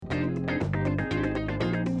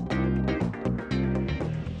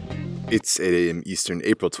It's 8 a.m. Eastern,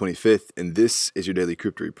 April 25th, and this is your daily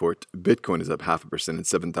crypto report. Bitcoin is up 0.5% at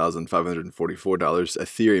 $7,544.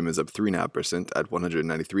 Ethereum is up 3.5% at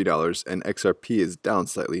 $193, and XRP is down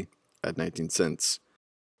slightly at 19 cents.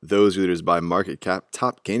 Those leaders by market cap,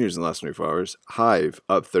 top gainers in the last 24 hours, Hive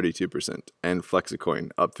up 32%, and Flexacoin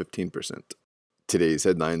up 15%. Today's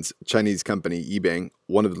headlines: Chinese company Ebang,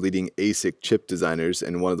 one of the leading ASIC chip designers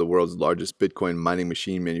and one of the world's largest Bitcoin mining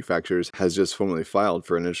machine manufacturers, has just formally filed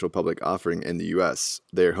for an initial public offering in the US.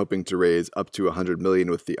 They are hoping to raise up to $100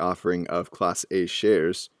 million with the offering of Class A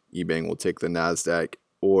shares. Ebang will take the NASDAQ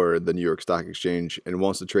or the New York Stock Exchange and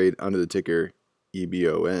wants to trade under the ticker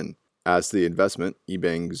EBON. As to the investment,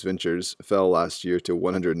 Ebang's ventures fell last year to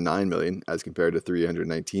 $109 million as compared to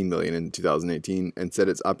 $319 million in 2018 and said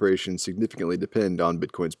its operations significantly depend on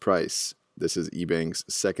Bitcoin's price. This is Ebang's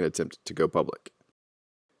second attempt to go public.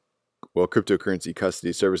 While cryptocurrency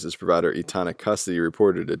custody services provider Etana Custody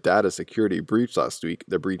reported a data security breach last week,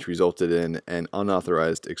 the breach resulted in an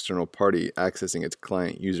unauthorized external party accessing its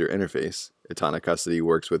client user interface. Etana Custody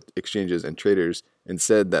works with exchanges and traders and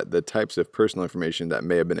said that the types of personal information that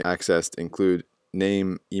may have been accessed include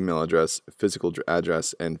name, email address, physical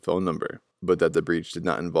address, and phone number, but that the breach did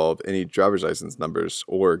not involve any driver's license numbers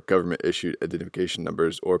or government-issued identification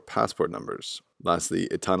numbers or passport numbers. Lastly,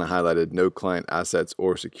 Etana highlighted no client assets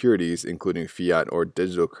or securities, including fiat or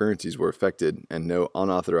digital currencies, were affected, and no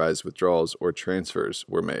unauthorized withdrawals or transfers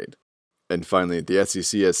were made. And finally, the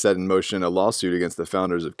SEC has set in motion a lawsuit against the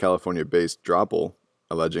founders of California-based Dropil,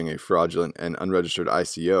 alleging a fraudulent and unregistered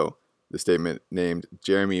ICO. The statement named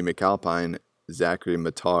Jeremy McAlpine, Zachary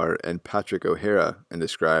Matar, and Patrick O'Hara and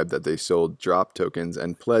described that they sold drop tokens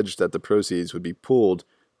and pledged that the proceeds would be pooled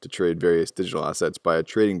to trade various digital assets by a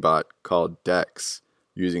trading bot called DEX,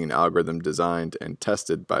 using an algorithm designed and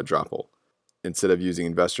tested by Dropil. Instead of using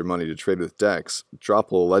investor money to trade with DEX,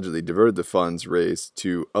 Dropil allegedly diverted the funds raised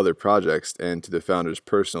to other projects and to the founders'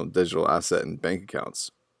 personal digital asset and bank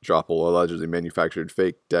accounts. Dropil allegedly manufactured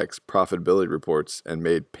fake DEX profitability reports and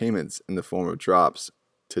made payments in the form of drops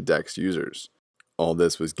to DEX users. All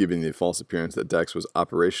this was giving the false appearance that DEX was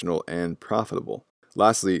operational and profitable.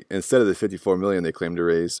 Lastly, instead of the $54 million they claimed to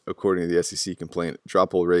raise, according to the SEC complaint,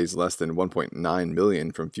 Dropil raised less than $1.9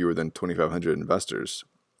 million from fewer than 2,500 investors.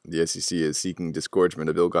 The SEC is seeking disgorgement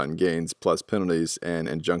of ill-gotten gains, plus penalties and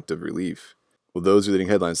injunctive relief. Well, those are the leading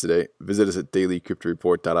headlines today. Visit us at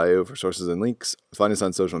dailycryptoreport.io for sources and links. Find us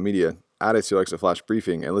on social media, add us to your Alexa Flash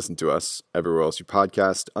Briefing, and listen to us everywhere else you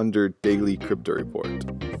podcast under Daily Crypto Report.